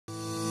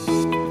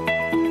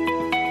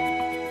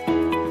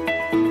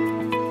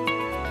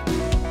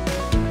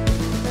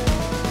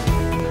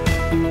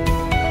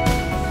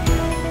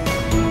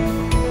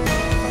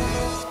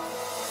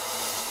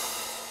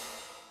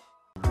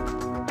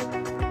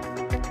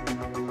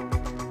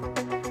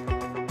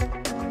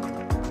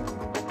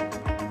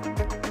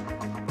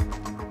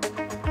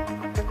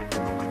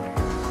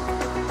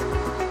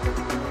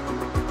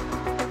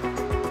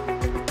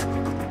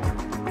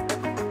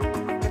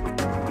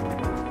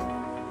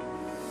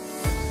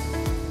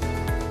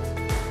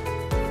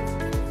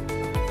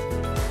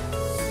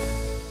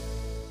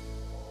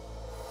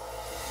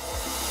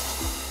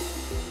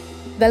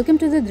Welcome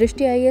to the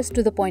Drishti IAS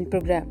to the Point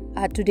program.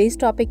 Our today's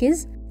topic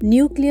is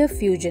nuclear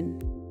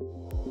fusion.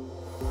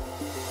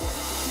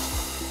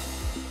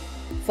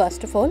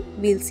 First of all,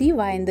 we'll see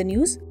why in the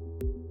news.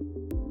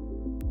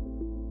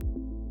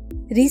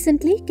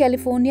 Recently,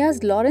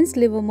 California's Lawrence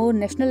Livermore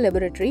National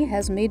Laboratory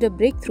has made a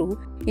breakthrough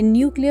in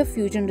nuclear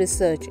fusion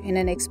research in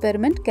an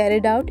experiment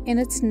carried out in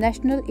its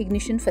National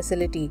Ignition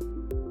Facility.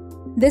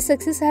 This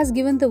success has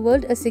given the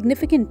world a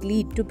significant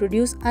lead to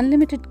produce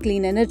unlimited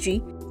clean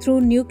energy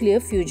through nuclear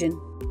fusion.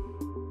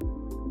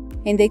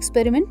 In the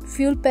experiment,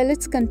 fuel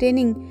pellets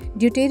containing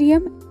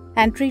deuterium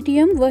and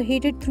tritium were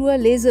heated through a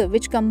laser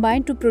which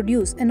combined to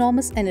produce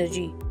enormous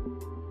energy.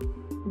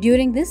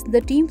 During this,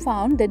 the team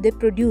found that they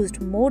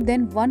produced more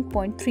than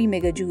 1.3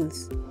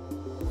 megajoules.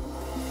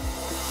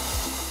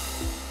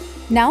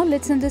 Now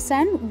let's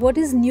understand what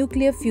is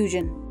nuclear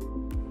fusion.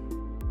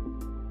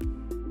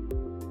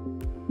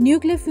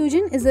 Nuclear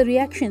fusion is a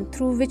reaction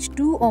through which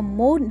two or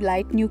more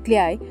light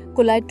nuclei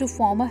collide to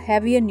form a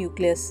heavier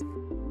nucleus.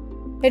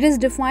 It is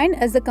defined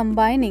as the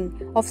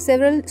combining of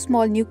several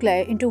small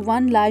nuclei into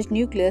one large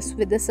nucleus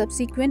with the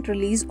subsequent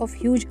release of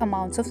huge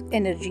amounts of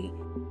energy.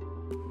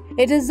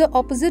 It is the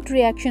opposite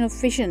reaction of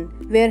fission,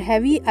 where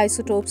heavy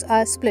isotopes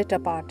are split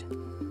apart.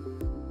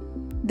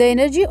 The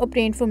energy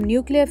obtained from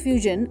nuclear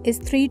fusion is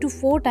 3 to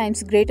 4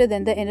 times greater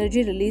than the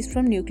energy released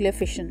from nuclear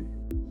fission.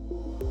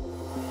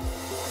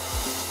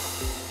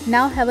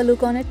 Now have a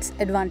look on its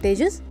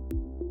advantages.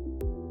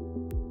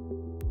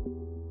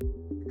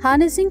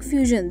 Harnessing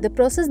fusion, the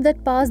process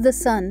that passed the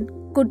sun,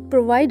 could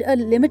provide a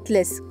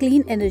limitless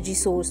clean energy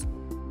source.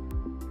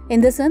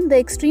 In the sun, the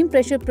extreme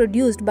pressure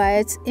produced by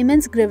its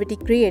immense gravity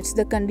creates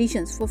the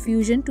conditions for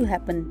fusion to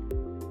happen.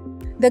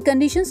 The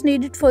conditions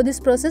needed for this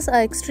process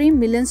are extreme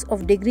millions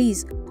of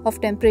degrees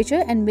of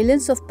temperature and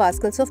millions of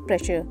pascals of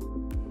pressure.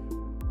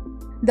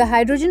 The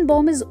hydrogen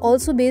bomb is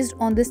also based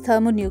on this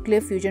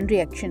thermonuclear fusion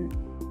reaction.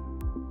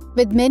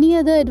 With many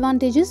other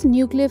advantages,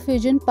 nuclear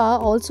fusion power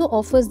also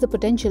offers the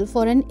potential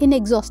for an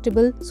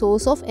inexhaustible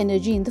source of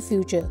energy in the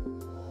future.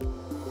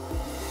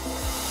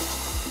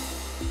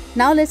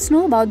 Now let's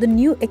know about the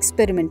new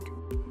experiment.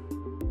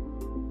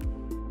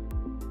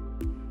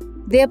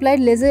 They applied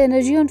laser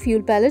energy on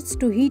fuel pellets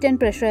to heat and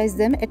pressurize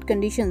them at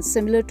conditions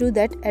similar to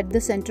that at the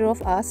center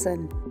of our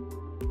sun.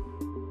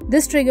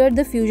 This triggered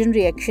the fusion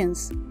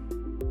reactions.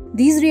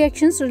 These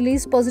reactions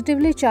released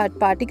positively charged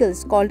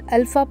particles called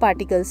alpha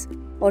particles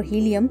or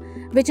helium,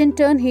 which in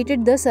turn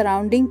heated the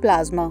surrounding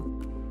plasma.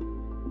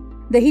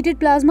 The heated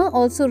plasma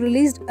also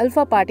released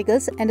alpha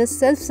particles and a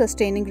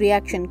self-sustaining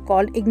reaction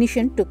called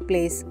ignition took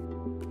place.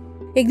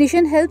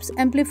 Ignition helps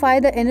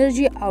amplify the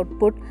energy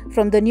output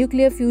from the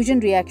nuclear fusion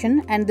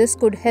reaction, and this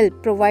could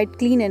help provide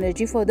clean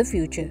energy for the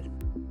future.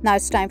 Now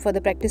it's time for the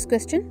practice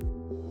question.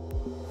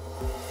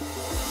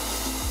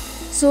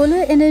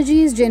 Solar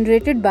energy is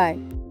generated by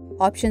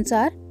options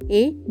are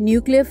A.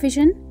 Nuclear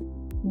fission,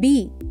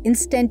 B.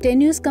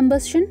 Instantaneous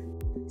combustion,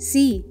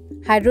 C.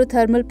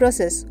 Hydrothermal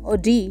process, or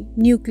D.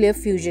 Nuclear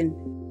fusion.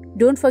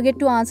 Don't forget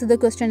to answer the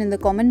question in the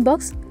comment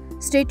box.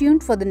 Stay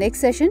tuned for the next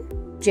session.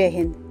 Jai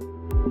Hind.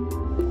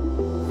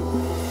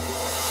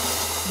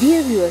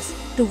 Dear viewers,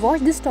 to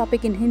watch this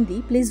topic in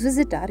Hindi, please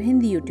visit our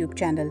Hindi YouTube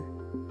channel.